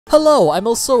Hello, I'm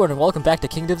Ilserwin and welcome back to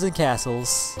Kingdoms and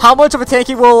Castles. How much of a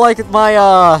tanky will, like,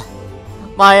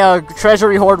 my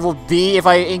treasury hoard will be if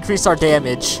I increase our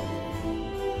damage?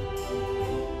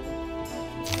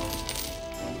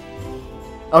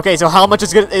 Okay, so how much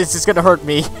is this gonna hurt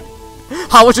me?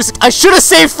 How much is- I should have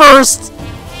saved first!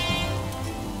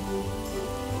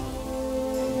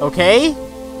 Okay?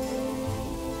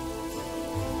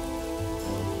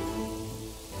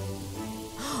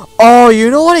 Oh, you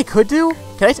know what I could do?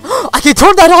 Can I? I can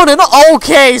turn that on and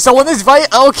okay. So when this okay.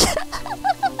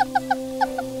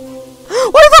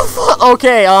 What the fuck?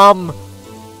 Okay.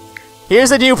 Here's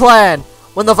a new plan.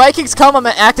 When the Vikings come, I'm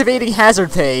activating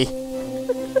hazard pay.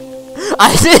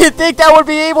 I didn't think that would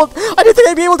be able. I didn't think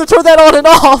I'd be able to turn that on and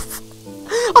off.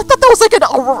 I thought that was like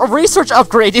a research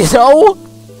upgrade, you know?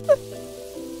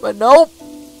 But nope.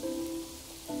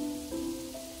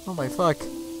 Oh my fuck.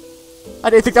 I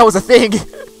didn't think that was a thing.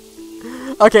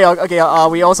 Okay,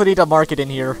 we also need a market in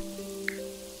here.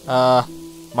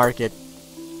 Market.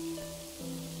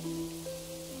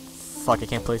 Fuck, I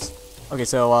can't place. Okay,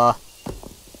 so,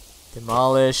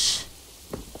 demolish.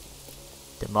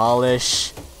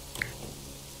 Demolish.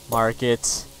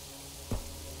 Market.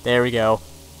 There we go.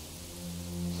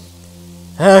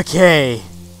 Okay.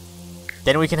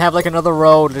 Then we can have, like, another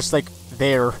road just, like,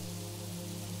 there.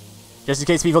 Just in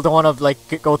case people don't want to,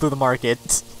 like, go through the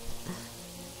market.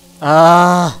 You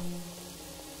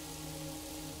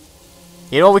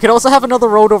know, we could also have another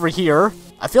road over here.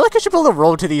 I feel like I should build a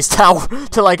road to these towers,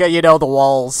 to like, you know, the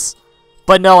walls.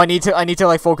 But no, I need to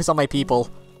like focus on my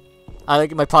people. I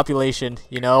like my population,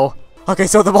 you know. Okay,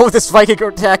 so the moment this Viking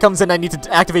attack comes in, I need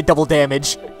to activate double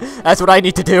damage. That's what I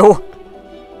need to do.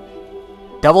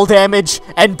 Double damage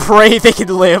and pray they can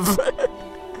live.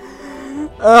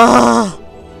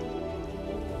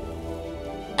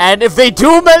 And if we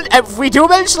do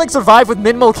manage to like survive with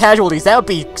minimal casualties, that would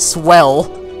be swell.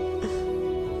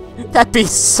 That'd be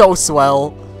so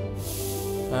swell.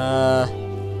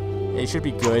 It should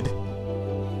be good.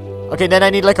 Okay, then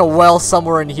I need like a well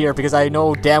somewhere in here because I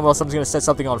know damn well someone's gonna set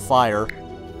something on fire.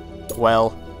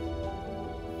 Well,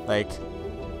 like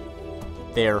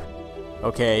there.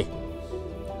 Okay.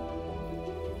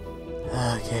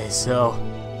 Okay, so.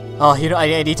 Oh, you know,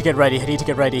 I need to get ready. I need to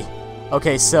get ready.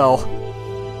 Okay, so.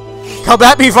 Come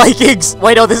at me, Vikings!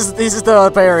 Wait, no, this is the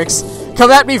barracks.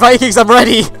 Come at me, Vikings, I'm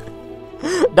ready!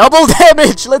 Double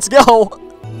damage, let's go!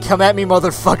 Come at me,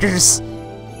 motherfuckers.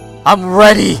 I'm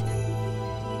ready!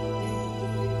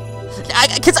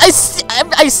 Cause I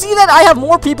see that I have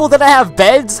more people than I have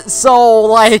beds, so,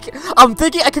 like, I'm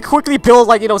thinking I could quickly build,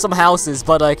 like, you know, some houses,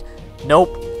 but, like,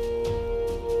 nope.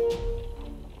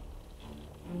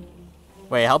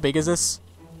 Wait, how big is this?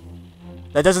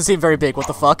 That doesn't seem very big, what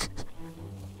the fuck?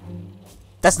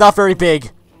 That's not very big.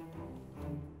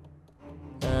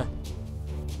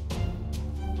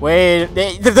 Wait,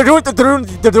 they're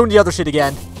doing the other shit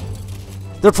again.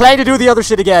 They're planning to do the other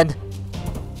shit again.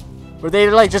 Where they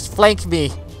like just flank me.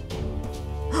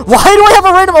 Why do I have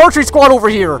a random archery squad over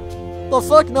here? The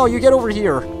fuck? No, you get over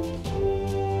here.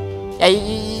 Yeah,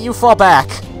 you fall back.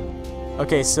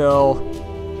 Okay, so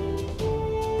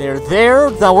they're there.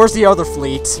 Now where's the other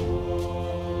fleet?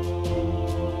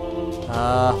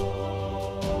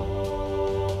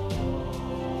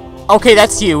 Okay,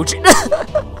 that's huge.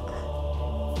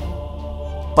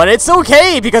 But it's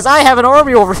okay, because I have an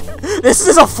army over This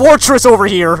is a fortress over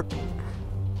here.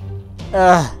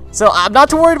 So I'm not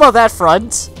too worried about that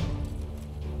front.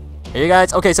 Are you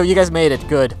guys? Okay, so you guys made it.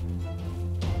 Good.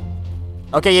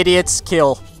 Okay, idiots.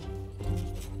 Kill.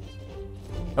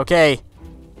 Okay.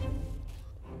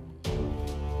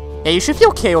 Yeah, you should be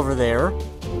okay over there.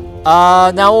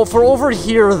 Now for over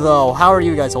here, though, how are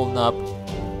you guys holding up?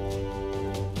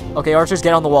 Okay, archers,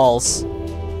 get on the walls.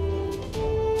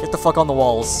 Get the fuck on the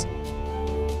walls.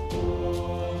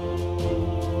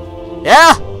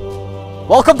 Yeah!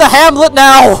 Welcome to Hamlet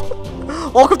now!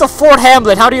 Welcome to Fort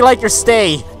Hamlet. How do you like your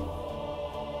stay?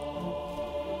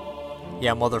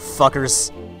 Yeah,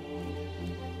 motherfuckers.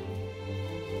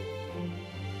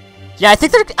 Yeah, I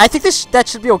think that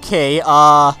should be okay.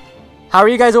 How are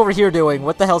you guys over here doing?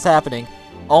 What the hell's happening?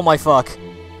 Oh my fuck.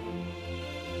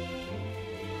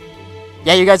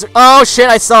 Yeah, you guys are- oh shit,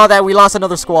 I saw that. We lost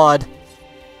another squad.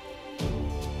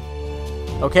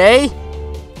 Okay.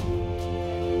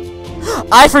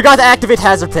 I forgot to activate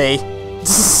hazard pay.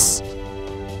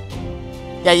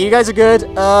 Yeah, you guys are good.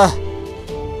 How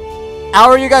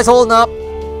are you guys holding up?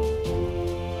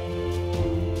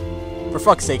 For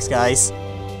fuck's sakes, guys.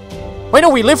 Wait,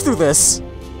 no, we lived through this.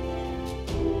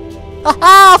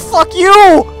 Haha, fuck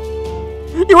you!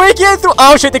 You ain't getting through-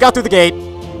 oh shit, they got through the gate.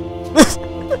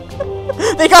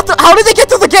 They got the- How did they get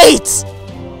through the gates?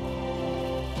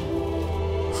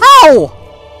 How?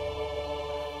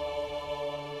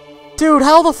 Dude,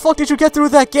 how the fuck did you get through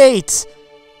that gate?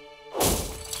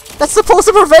 That's supposed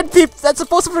to prevent people- That's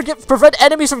supposed to prevent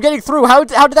enemies from getting through. How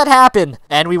did that happen?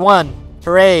 And we won.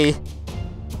 Hooray.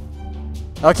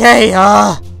 Okay,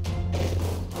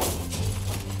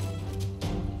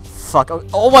 fuck.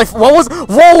 Oh my- What was-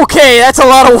 Whoa, okay, that's a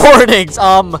lot of warnings.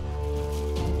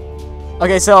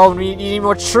 Okay, so we need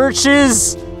more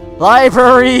churches,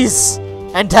 libraries,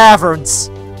 and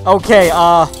taverns. Okay,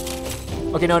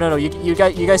 okay, no. You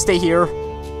guys stay here.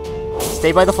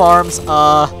 Stay by the farms.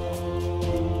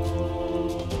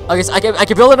 Okay, so I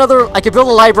can build another. I can build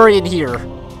a library in here.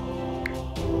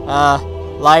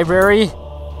 Library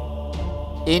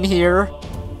in here.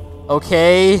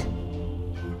 Okay.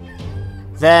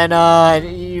 Then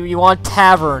you want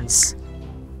taverns.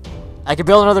 I can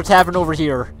build another tavern over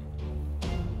here.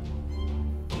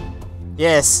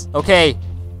 Yes. Okay.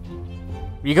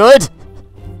 You good?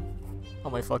 Oh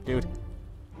my fuck, dude.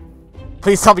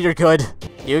 Please tell me you're good.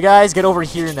 You guys get over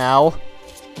here now.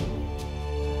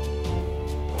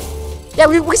 Yeah,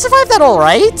 we survived that all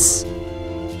right.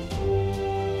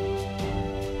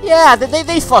 Yeah,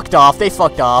 they fucked off. They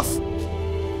fucked off.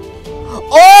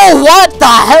 Oh, what the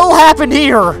hell happened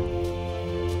here?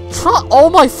 Oh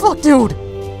my fuck, dude.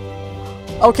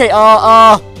 Okay,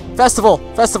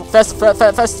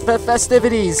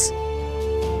 festivities.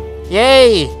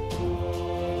 Yay.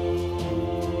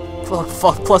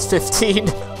 Fuck, plus 15.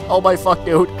 Oh my fuck,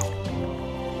 dude.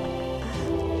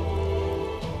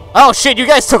 Oh shit, you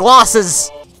guys took losses.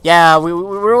 Yeah,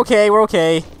 we're okay, we're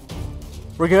okay.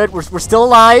 We're good, we're still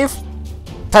alive.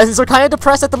 Peasants are kind of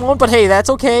depressed at the moment, but hey, that's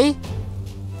okay.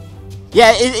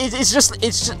 Yeah, it's just,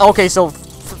 okay, so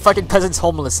fucking peasants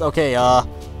homeless. Okay,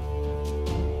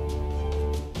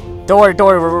 don't worry,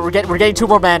 we're getting 2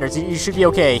 more banners. You should be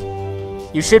okay.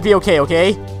 You should be okay,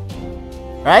 okay?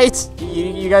 Right?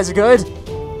 You guys are good?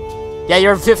 Yeah,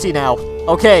 you're 50 now.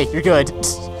 Okay, you're good.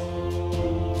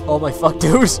 Oh my fuck,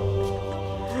 dude.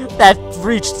 That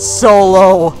reached so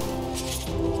low.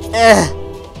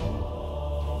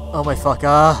 Oh my fuck,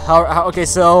 okay,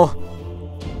 so...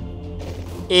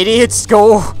 Idiots,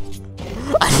 go!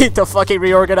 I need to fucking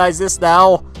reorganize this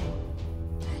now.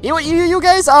 You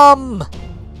guys, fuck,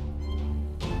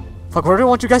 where do I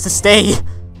want you guys to stay?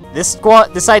 This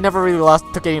side never really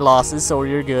took any losses, so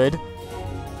you're good.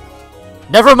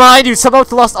 Never mind, you somehow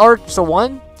lost arch. So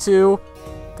 1, 2,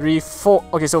 3, 4.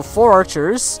 Okay, so 4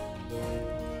 archers.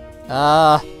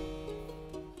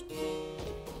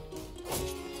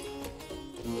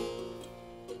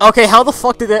 Okay, how the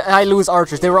fuck did I lose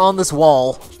archers? They were on this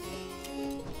wall.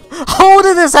 How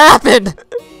did this happen?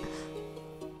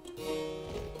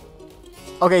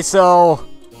 Okay, so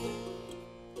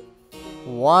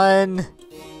 1,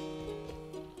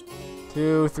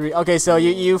 2, 3. Okay, so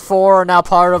you 4 are now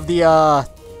part of the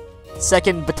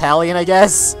 2nd battalion, I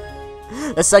guess.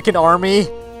 The 2nd army.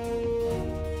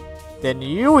 Then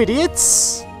you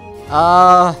idiots.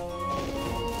 I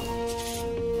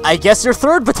guess your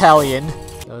 3rd battalion.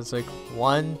 So it's like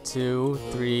 1, 2,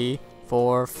 3,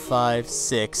 4, 5,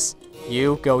 6.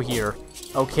 You go here.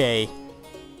 Okay.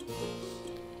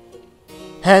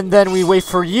 And then we wait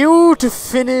for you to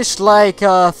finish like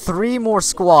 3 more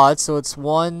squads. So it's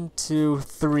 1, 2,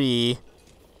 3,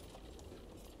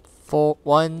 4.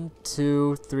 1,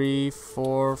 2, 3,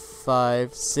 4,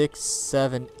 5, 6,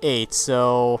 7, 8.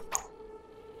 So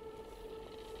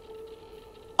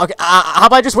okay, how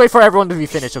about I just wait for everyone to be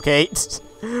finished, okay?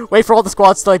 Wait for all the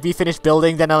squads to like be finished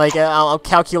building, then I'll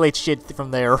calculate shit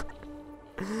from there.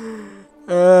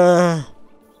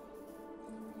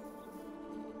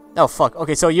 Oh fuck.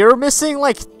 Okay, so you're missing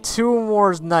like 2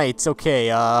 more knights. Okay,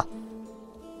 are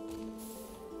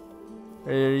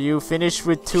you finished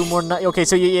with 2 more knights? Okay,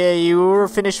 so you were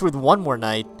finished with 1 more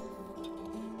knight.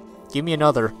 Give me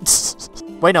another.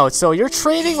 Wait, no. So you're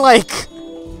training like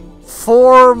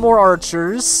 4 more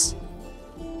archers.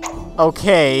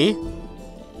 Okay.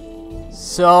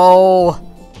 So...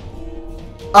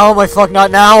 Oh my fuck,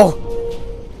 not now!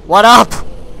 What up?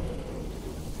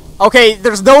 Okay,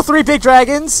 there's no 3 big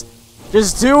dragons.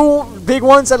 There's 2 big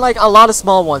ones and like a lot of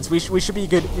small ones. We should be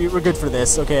good. We're good for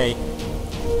this, okay.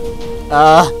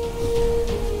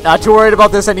 Not too worried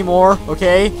about this anymore,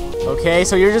 okay? Okay,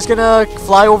 so you're just gonna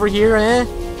fly over here, eh?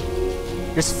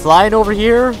 Just flying over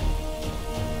here?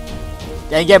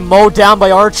 And get mowed down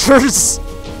by archers?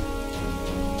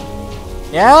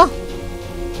 Yeah?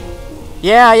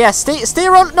 Yeah, stay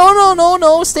around.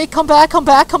 No, come back.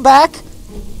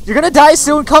 You're gonna die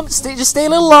soon, just stay a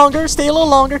little longer,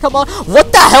 come on.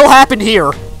 What the hell happened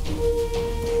here?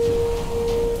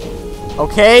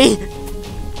 Okay?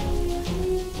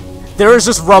 There is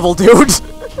just rubble, dude.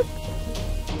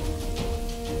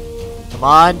 Come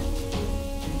on.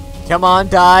 Come on,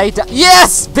 die.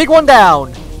 Yes! Big one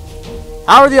down!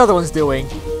 How are the other ones doing?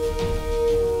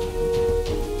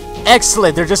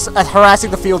 Excellent, they're just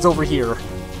harassing the fields over here.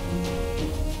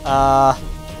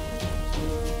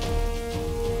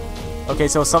 Okay,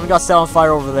 so something got set on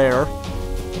fire over there.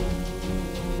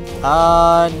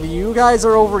 You guys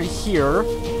are over here.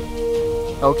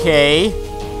 Okay.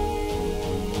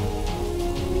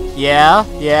 Yeah,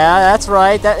 that's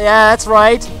right. That's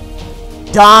right.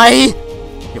 Die!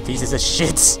 You pieces of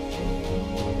shit.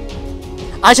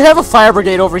 I should have a fire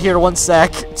brigade over here 1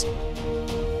 sec.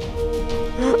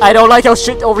 I don't like how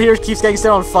shit over here keeps getting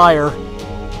set on fire.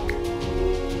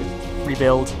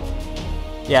 Rebuild.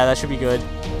 Yeah, that should be good.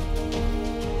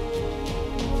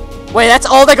 Wait, that's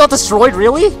all that got destroyed?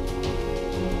 Really?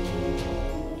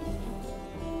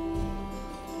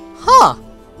 Huh.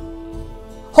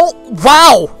 Oh,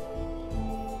 wow!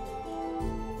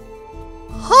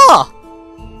 Huh.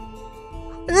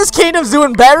 This kingdom's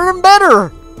doing better and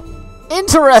better!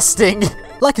 Interesting!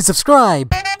 Like and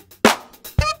subscribe!